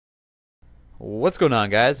What's going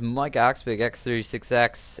on, guys? Mike Oxbig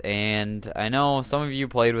X36X, and I know some of you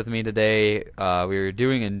played with me today. We were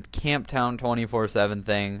doing a Camptown 24/7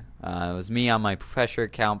 thing. It was me on my professor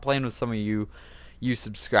account playing with some of you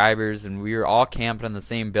subscribers, and we were all camped in the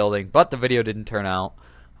same building, but the video didn't turn out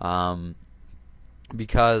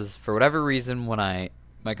because for whatever reason, when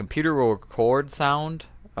my computer will record sound,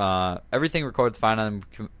 everything records fine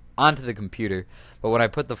onto the computer, but when I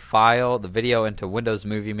put the video into Windows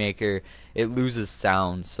Movie Maker, it loses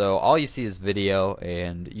sound. So all you see is video,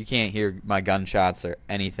 and you can't hear my gunshots or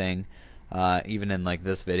anything, even in like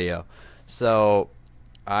this video. So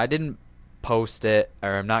I didn't post it,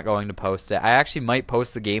 or I'm not going to post it. I actually might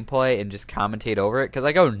post the gameplay and just commentate over it, because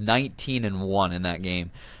I go 19-1 in that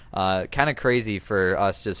game. Kind of crazy for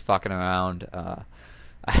us just fucking around.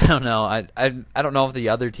 I don't know. I don't know if the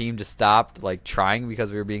other team just stopped like trying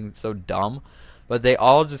because we were being so dumb, but they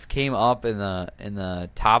all just came up in the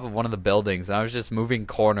top of one of the buildings, and I was just moving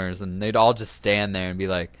corners, and they'd all just stand there and be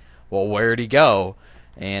like, "Well, where'd he go?"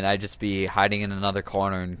 And I'd just be hiding in another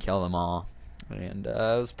corner and kill them all. And it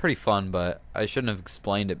was pretty fun, but I shouldn't have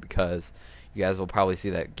explained it because you guys will probably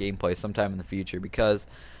see that gameplay sometime in the future because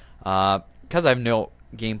I have no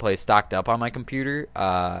gameplay stocked up on my computer.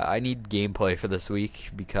 I need gameplay for this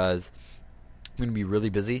week because I'm going to be really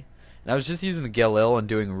busy. And I was just using the Galil and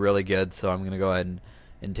doing really good, so I'm going to go ahead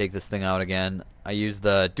and take this thing out again. I used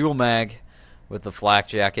the dual mag with the flak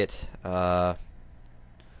jacket. That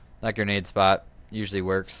grenade spot usually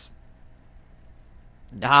works.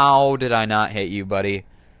 How did I not hit you, buddy?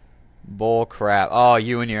 Bull crap. Oh,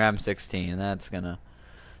 you and your M16. That's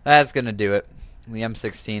gonna do it. The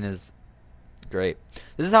M16 is great.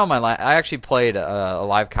 This is how I actually played a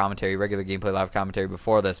live commentary, regular gameplay live commentary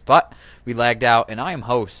before this, but we lagged out, and I am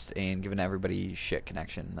host and giving everybody shit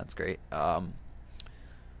connection. That's great.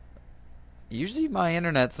 Usually my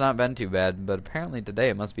internet's not been too bad, but apparently today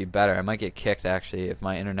it must be better. I might get kicked actually if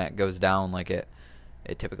my internet goes down like it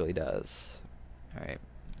typically does. All right.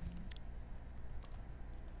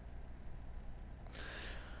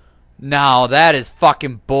 No, that is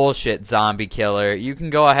fucking bullshit, zombie killer. You can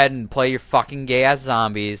go ahead and play your fucking gay-ass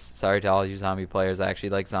zombies. Sorry to all you zombie players. I actually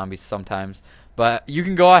like zombies sometimes. But you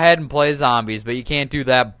can go ahead and play zombies, but you can't do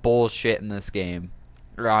that bullshit in this game.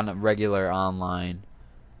 Or on regular online.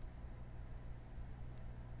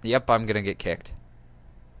 Yep, I'm gonna get kicked.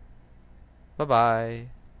 Bye-bye.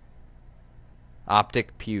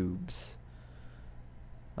 Optic pubes.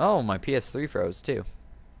 Oh, my PS3 froze, too.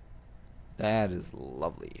 That is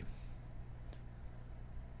lovely.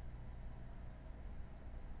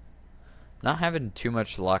 Not having too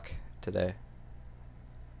much luck today.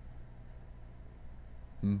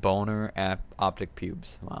 Boner optic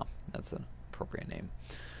pubes. Wow, that's an appropriate name.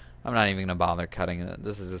 I'm not even going to bother cutting it.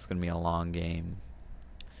 This is just going to be a long game,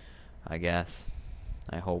 I guess.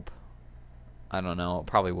 I hope. I don't know. It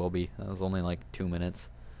probably will be. That was only like 2 minutes.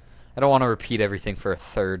 I don't want to repeat everything for a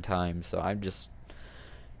third time, so I'm just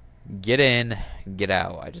get in, get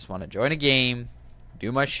out. I just want to join a game,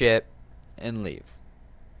 do my shit, and leave.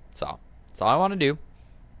 So that's all I want to do.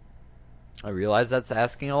 I realize that's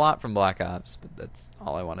asking a lot from Black Ops, but that's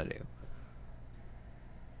all I want to do.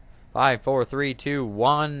 5, 4, 3, 2,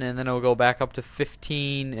 1, and then it'll go back up to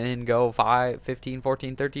 15, and then go 5, 15,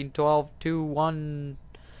 14, 13, 12, 2, 1.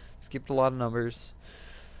 Skipped a lot of numbers.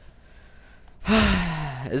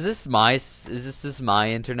 Is this just my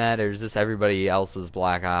internet, or is this everybody else's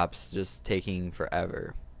Black Ops just taking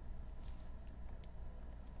forever?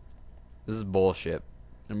 This is bullshit.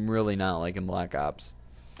 I'm really not liking Black Ops,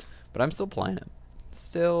 but I'm still playing it.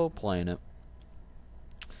 Still playing it.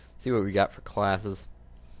 See what we got for classes.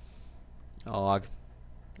 Og.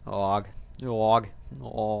 Og. Og.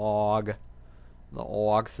 Og. The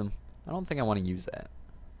awesome. I don't think I want to use that.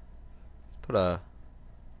 Put a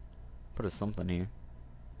something here.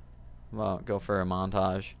 Well, go for a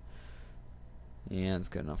montage. Yeah, it's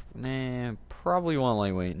good enough. Nah, probably want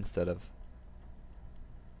lightweight instead of.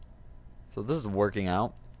 So this is working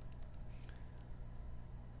out.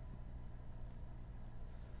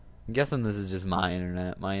 I'm guessing this is just my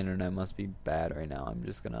internet. My internet must be bad right now. I'm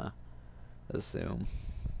just gonna assume.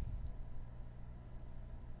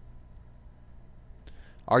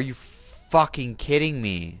 Are you fucking kidding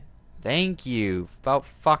me? Thank you. About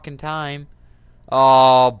fucking time.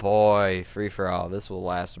 Oh boy, free for all. This will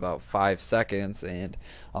last about 5 seconds and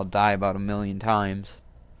I'll die about 1,000,000 times.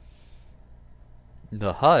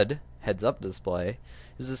 The HUD, heads up display,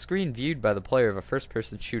 is a screen viewed by the player of a first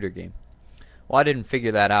person shooter game. Well, I didn't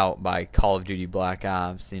figure that out by Call of Duty Black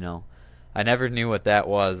Ops, you know. I never knew what that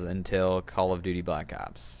was until Call of Duty Black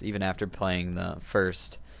Ops. Even after playing the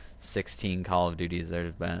first 16 Call of Duties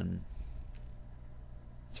there's been,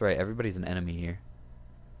 That's right, everybody's an enemy here.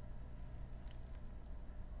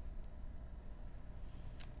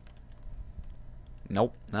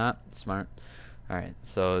 Nope, not smart. Alright,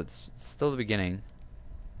 so it's still the beginning.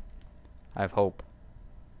 I have hope.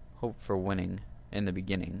 Hope for winning in the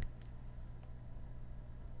beginning.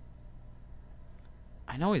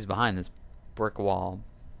 I know he's behind this brick wall.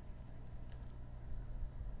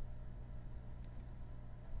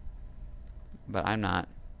 But I'm not.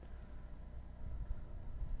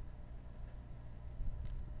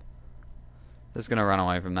 Just gonna run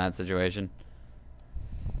away from that situation.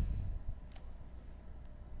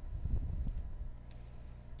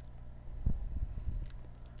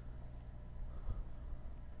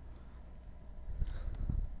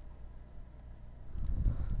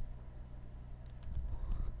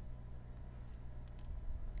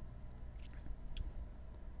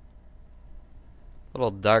 A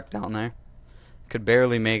little dark down there. Could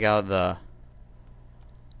barely make out the...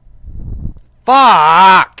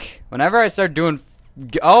 Fuck! Whenever I start doing...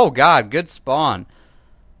 Oh, God. Good spawn.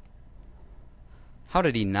 How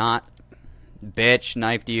did he not? Bitch.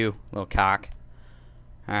 Knifed you. Little cock.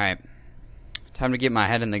 Alright. Time to get my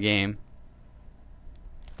head in the game.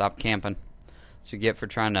 Stop camping. That's what you get for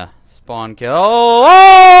trying to spawn kill.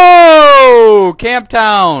 Oh!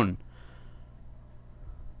 Camptown!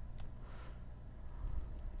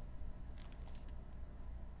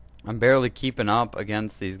 I'm barely keeping up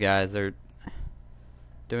against these guys. They're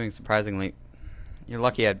doing surprisingly... You're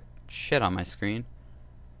lucky I had shit on my screen.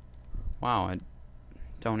 Wow, I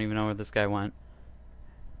don't even know where this guy went.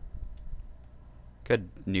 Good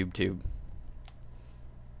noob tube.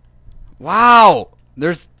 Wow!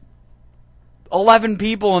 There's 11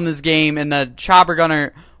 people in this game, and the chopper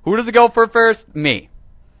gunner... Who does it go for first? Me.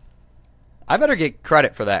 I better get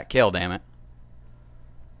credit for that kill, damn it.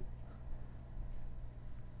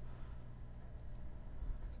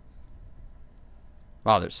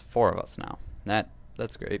 Wow, there's 4 of us now.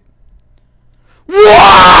 That's great.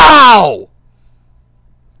 Wow!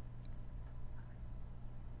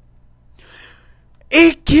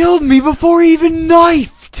 It killed me before he even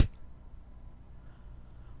knifed.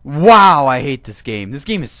 Wow, I hate this game. This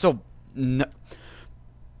game is so...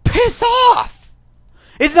 Piss off!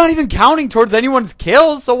 It's not even counting towards anyone's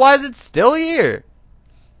kills, so why is it still here?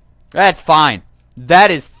 That's fine. That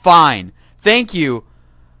is fine. Thank you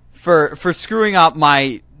for screwing up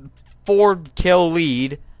my 4-kill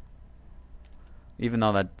lead. Even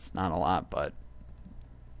though that's not a lot, but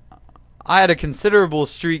I had a considerable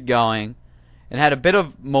streak going and had a bit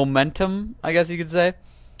of momentum, I guess you could say.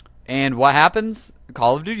 And what happens?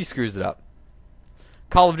 Call of Duty screws it up.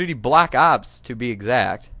 Call of Duty Black Ops, to be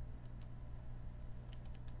exact.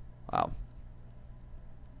 Wow.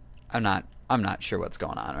 I'm not sure what's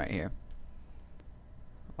going on right here.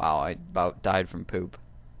 Wow, I about died from poop.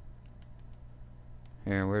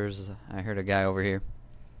 Here, I heard a guy over here.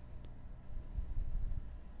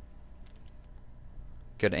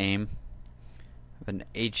 Good aim. I have an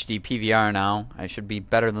HD PVR now. I should be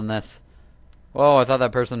better than this. Whoa, I thought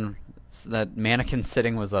that mannequin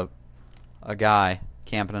sitting was a guy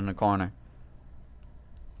camping in a corner.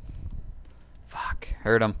 Fuck,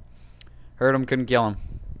 heard him. Heard him, couldn't kill him.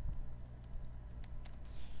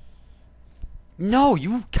 No,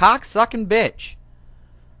 you cocksucking bitch.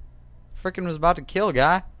 Frickin' was about to kill a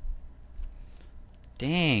guy.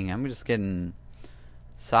 Dang, I'm just getting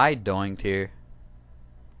side doinked here.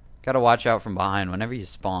 Gotta watch out from behind whenever you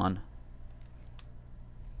spawn.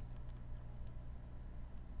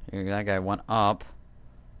 Here, that guy went up.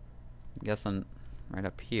 I'm guessing right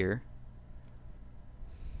up here.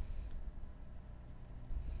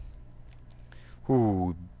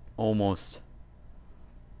 Ooh, almost.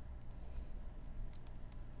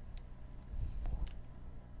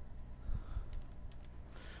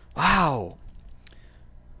 Wow.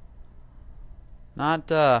 Not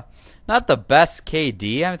the best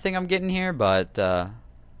KD I think I'm getting here, but I'm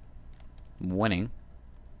winning.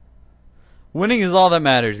 Winning is all that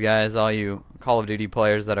matters, guys, all you Call of Duty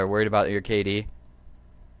players that are worried about your KD.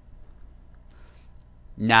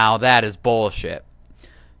 Now that is bullshit.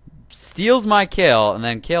 Steals my kill and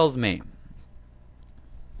then kills me.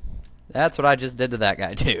 That's what I just did to that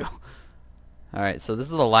guy too. Alright, so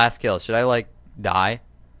this is the last kill. Should I like die?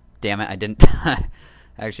 Damn it, I didn't die.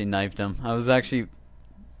 I actually knifed him. I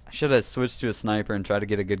should have switched to a sniper and tried to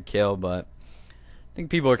get a good kill, but I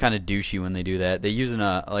think people are kind of douchey when they do that. They're using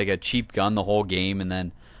a cheap gun the whole game, and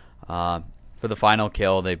then for the final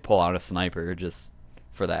kill they pull out a sniper just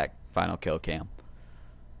for that final kill cam.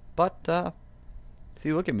 But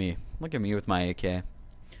see, look at me with my AK,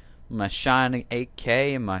 my shiny AK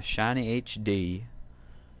and my shiny HD.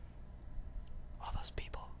 All those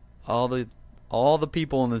people. All the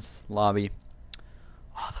people in this lobby,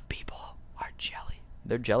 all the people are jelly.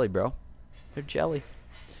 They're jelly, bro. They're jelly.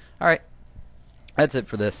 All right, that's it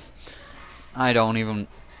for this. I don't even.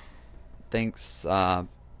 Thanks. Damn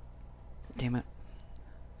it.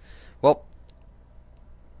 Well,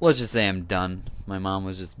 let's just say I'm done. My mom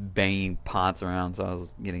was just banging pots around, so I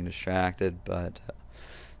was getting distracted. But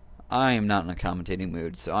I am not in a commentating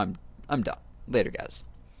mood, so I'm done. Later, guys.